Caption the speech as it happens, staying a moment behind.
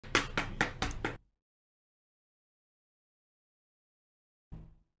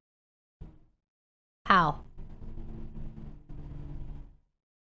How?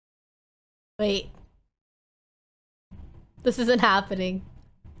 Wait. This isn't happening.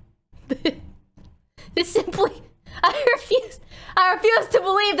 This simply... I refuse to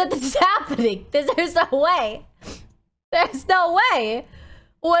believe that this is happening. There's no way. There's no way.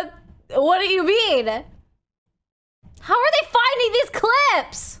 What do you mean? How are they finding these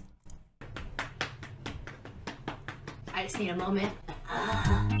clips? I just need a moment.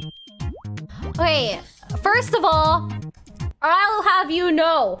 Okay, first of all, I'll have you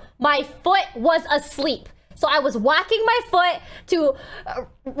know, my foot was asleep. So I was whacking my foot to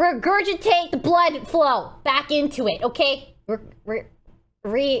regurgitate the blood flow back into it, okay?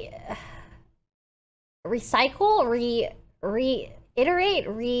 Recycle? Reiterate?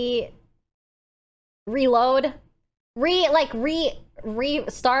 Reload?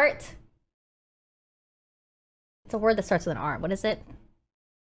 Restart? It's a word that starts with an R. What is it?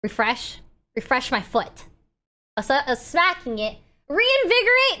 Refresh? Refresh my foot. Smacking it.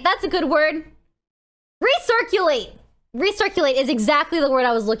 Reinvigorate? That's a good word. Recirculate. Recirculate is exactly the word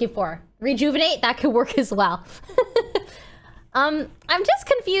I was looking for. Rejuvenate? That could work as well. I'm just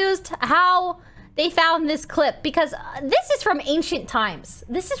confused how they found this clip because this is from ancient times.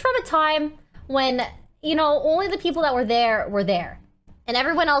 This is from a time when, you know, only the people that were there. And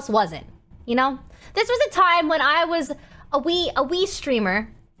everyone else wasn't, you know? This was a time when I was a wee streamer.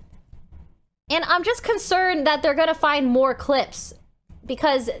 And I'm just concerned that they're gonna find more clips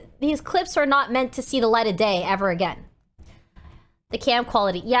because these clips are not meant to see the light of day ever again. The cam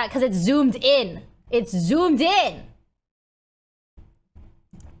quality, yeah, because it's zoomed in. It's zoomed in.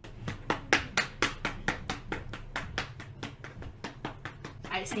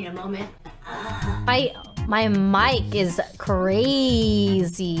 I just need a moment. My mic is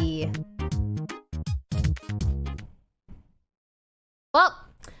crazy. Well,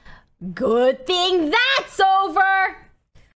 good thing that's over.